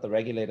just what the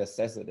regulator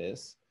says it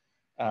is.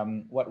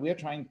 What we're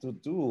trying to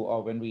do,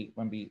 or when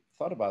we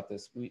thought about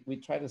this, we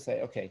try to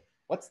say, okay,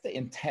 what's the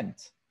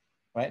intent,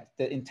 right?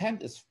 The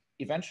intent is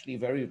eventually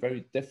very,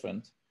 very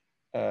different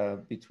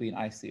between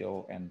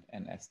ICO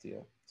and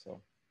STO.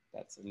 So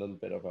that's a little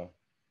bit of a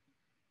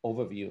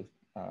overview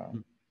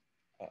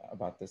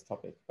about this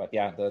topic. But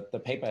yeah, the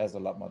paper has a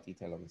lot more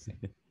detail, obviously.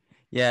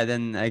 Yeah,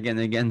 then again,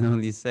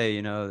 only say,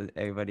 you know,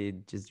 everybody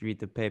just read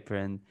the paper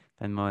and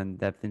find more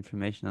in-depth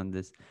information on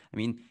this. I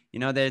mean, you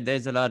know,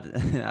 there's a lot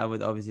I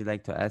would obviously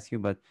like to ask you,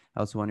 but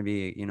I also want to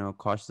be, you know,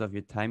 cautious of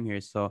your time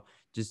here. So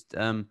just,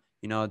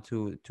 you know,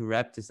 to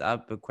wrap this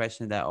up, a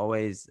question that I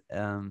always,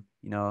 you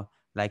know,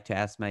 like to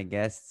ask my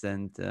guests,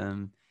 and,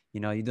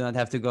 you know, you do not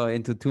have to go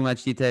into too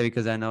much detail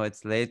because I know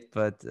it's late,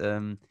 but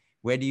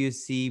where do you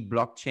see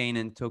blockchain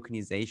and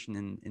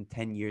tokenization in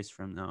 10 years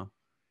from now?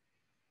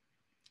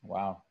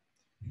 Wow.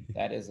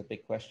 That is a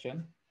big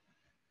question.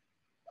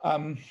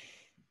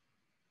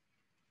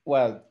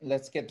 Well,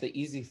 let's get the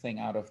easy thing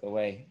out of the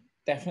way.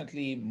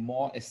 Definitely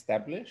more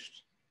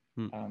established.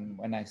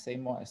 When I say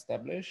more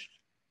established,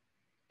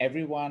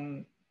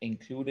 everyone,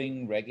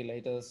 including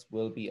regulators,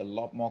 will be a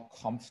lot more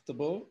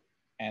comfortable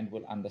and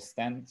will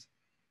understand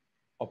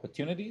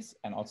opportunities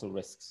and also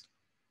risks.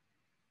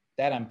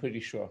 That I'm pretty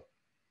sure,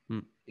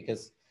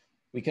 because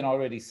we can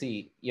already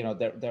see, you know,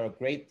 there are a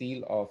great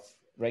deal of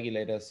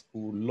regulators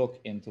who look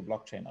into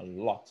blockchain a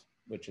lot,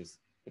 which is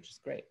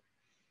great.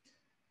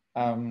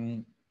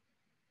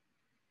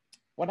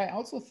 What I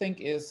also think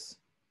is,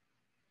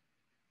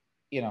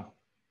 you know,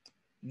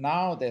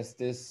 now there's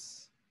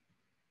this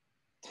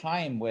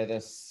time where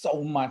there's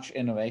so much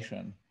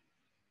innovation,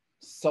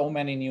 so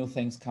many new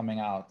things coming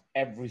out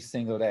every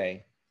single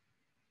day.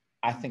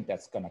 I think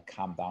that's going to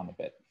calm down a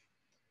bit,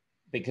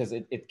 because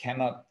it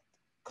cannot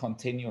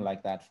continue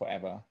like that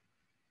forever.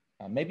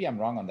 Maybe I'm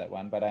wrong on that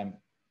one, but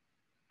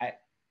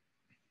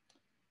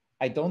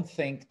I don't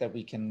think that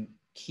we can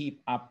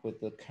keep up with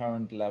the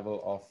current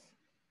level of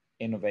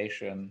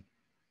innovation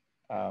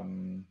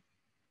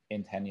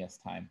in 10 years'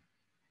 time.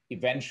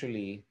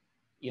 Eventually,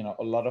 you know,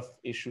 a lot of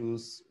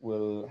issues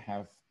will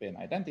have been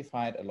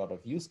identified, a lot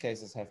of use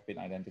cases have been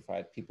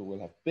identified, people will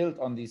have built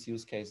on these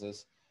use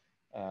cases,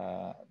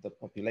 the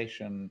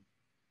population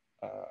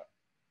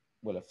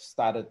will have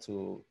started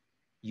to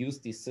use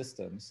these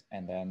systems,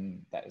 and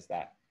then that is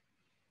that.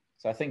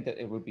 So I think that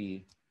it will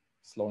be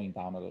slowing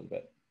down a little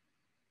bit.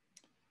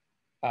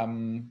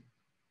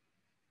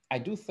 I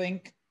do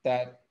think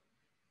that,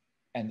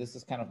 and this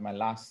is kind of my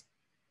last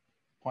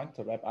point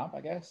to wrap up,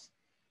 I guess,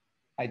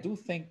 I do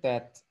think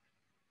that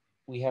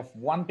we have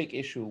one big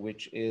issue,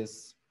 which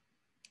is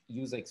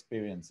user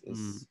experience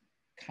is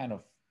kind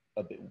of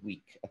a bit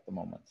weak at the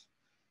moment.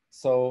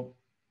 So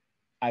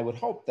I would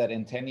hope that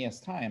in 10 years'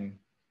 time,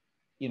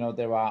 you know,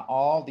 there are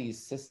all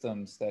these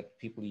systems that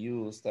people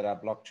use that are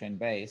blockchain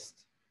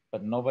based,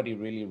 but nobody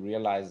really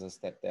realizes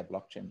that they're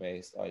blockchain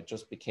based, or it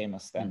just became a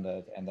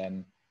standard. And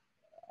then,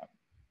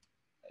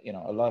 you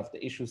know, a lot of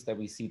the issues that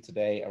we see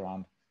today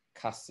around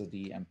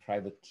custody and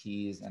private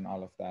keys and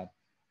all of that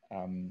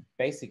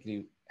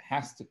basically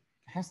has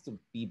to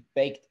be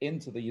baked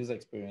into the user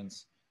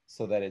experience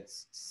so that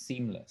it's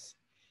seamless.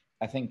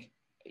 I think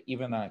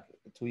even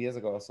 2 years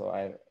ago or so,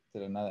 I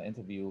did another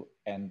interview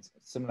and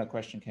similar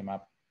question came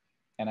up.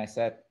 And I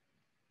said,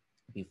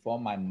 before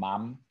my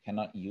mom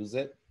cannot use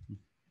it,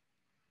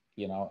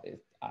 you know,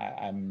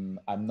 I'm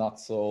not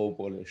so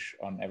bullish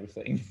on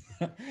everything.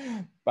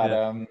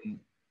 But,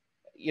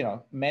 you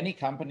know, many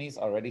companies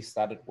already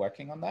started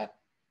working on that.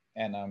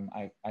 And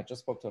I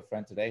just spoke to a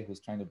friend today who's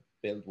trying to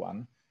build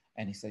one.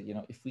 And he said, you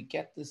know, if we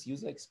get this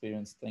user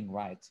experience thing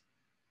right,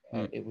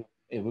 it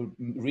will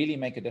really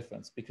make a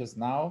difference, because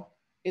now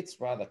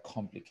it's rather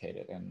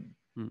complicated. And,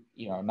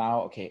 you know,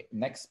 now, okay,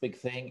 next big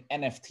thing,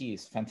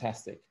 NFTs,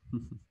 fantastic.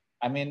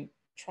 I mean,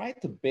 try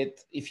to bid,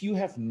 if you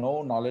have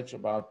no knowledge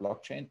about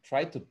blockchain,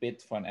 try to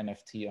bid for an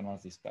NFT on one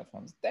of these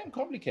platforms. Damn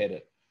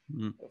complicated.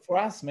 For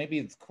us, maybe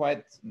it's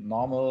quite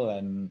normal,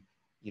 and,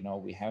 you know,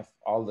 we have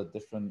all the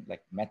different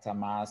like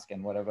MetaMask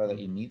and whatever that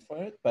you need for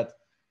it. But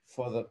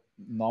for the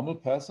normal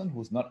person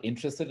who's not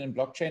interested in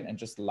blockchain and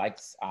just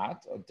likes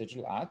art or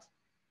digital art,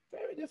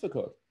 very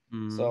difficult.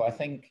 So Mm. I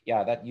think,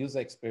 yeah, that user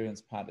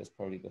experience part is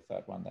probably the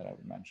third one that I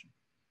would mention.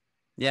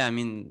 Yeah, I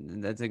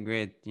mean that's a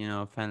great,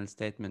 final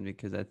statement,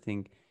 because I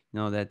think,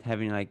 that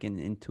having like an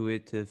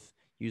intuitive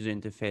user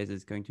interface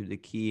is going to be the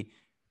key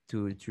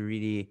to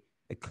really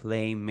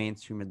acclaim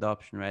mainstream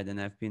adoption, right? And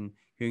I've been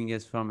hearing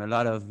this from a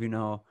lot of,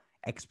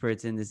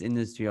 experts in this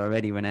industry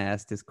already when I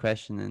asked this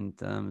question,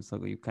 and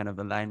so you kind of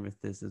align with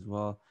this as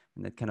well,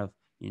 and that kind of,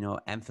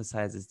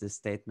 emphasizes this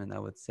statement, I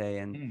would say.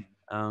 And Mm.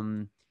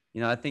 um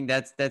I think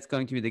that's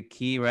going to be the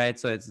key, right?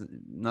 So it's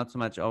not so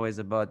much always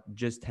about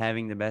just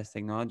having the best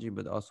technology,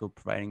 but also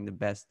providing the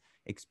best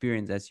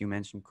experience, as you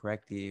mentioned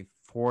correctly,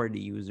 for the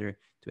user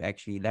to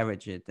actually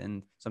leverage it.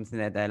 And something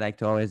that I like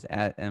to always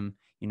add,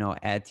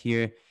 add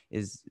here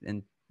is,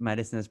 and my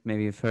listeners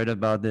maybe have heard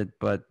about it,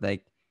 but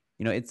like,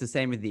 it's the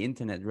same with the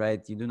internet,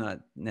 right? You do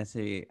not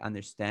necessarily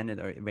understand it,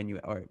 or when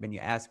you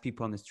ask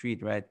people on the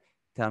street, right,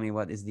 tell me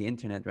what is the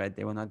internet, right?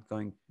 They're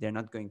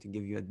not going to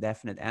give you a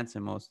definite answer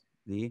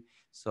mostly.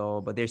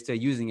 So, but they're still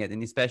using it.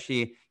 And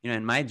especially,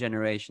 in my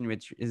generation,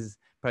 which is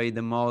probably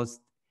the most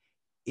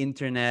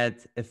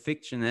internet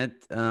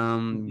affectionate,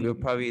 we're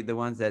probably the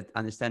ones that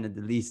understand it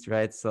the least,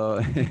 right?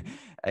 So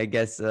I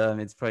guess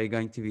it's probably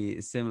going to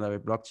be similar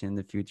with blockchain in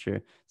the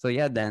future. So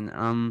yeah, then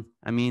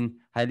I mean,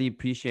 highly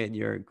appreciate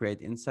your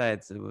great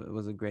insights. It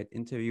was a great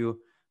interview,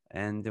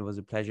 and it was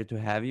a pleasure to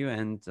have you.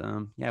 And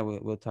yeah,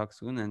 we'll talk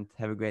soon, and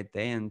have a great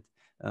day. And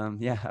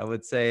yeah, I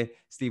would say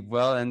sleep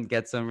well and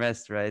get some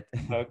rest, right?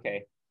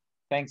 Okay.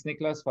 Thanks,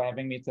 Nicolas, for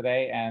having me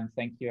today. And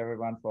thank you,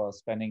 everyone, for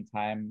spending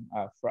time.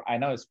 I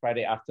know it's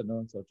Friday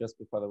afternoon, so just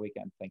before the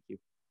weekend. Thank you.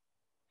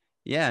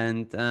 Yeah,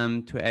 and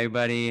to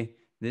everybody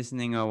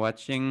listening or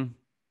watching,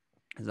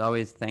 as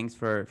always, thanks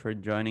for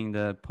joining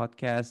the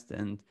podcast.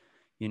 And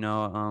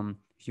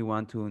if you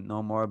want to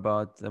know more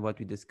about what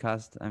we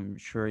discussed, I'm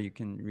sure you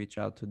can reach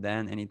out to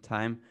Dan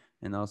anytime,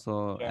 and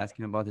also Sure. ask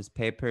him about his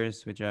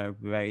papers, which are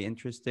very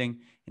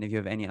interesting. And if you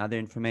have any other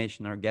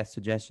information or guest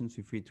suggestions,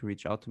 feel free to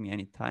reach out to me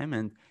anytime.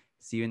 And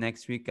see you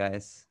next week,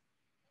 guys.